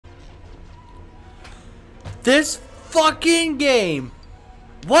This fucking game.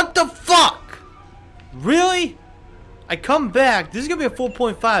 What the fuck? Really? I come back. This is gonna be a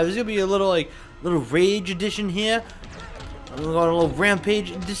 4.5. This is gonna be a little little rage edition here. I'm going on a little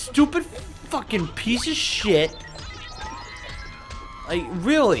rampage. This stupid fucking piece of shit. Like,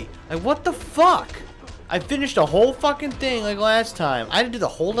 really? Like, what the fuck? I finished the whole fucking thing like last time. I had to do the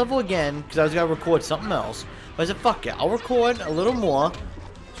whole level again because I was gonna record something else. But I said, fuck it, I'll record a little more.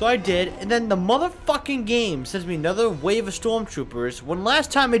 So I did, and then the motherfucking game sends me another wave of stormtroopers when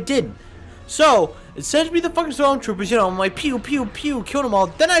last time it didn't. So, it sends me the fucking stormtroopers, you know, I'm like, pew, pew, pew, kill them all.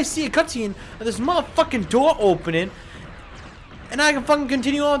 Then I see a cutscene of this motherfucking door opening, and I can fucking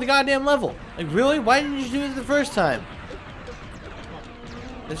continue on with the goddamn level. Like, really? Why didn't you do it the first time?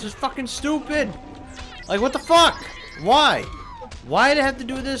 This is fucking stupid. Like, what the fuck? Why? Why did I have to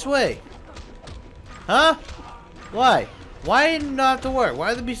do it this way? Huh? Why? Why did it not have to work?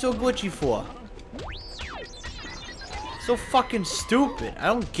 Why did it be so glitchy for? So fucking stupid. I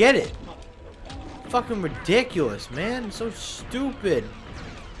don't get it. Fucking ridiculous, man. It's so stupid.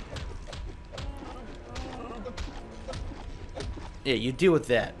 Yeah, you deal with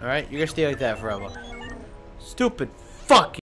that, alright? You're gonna stay like that forever. Stupid fucking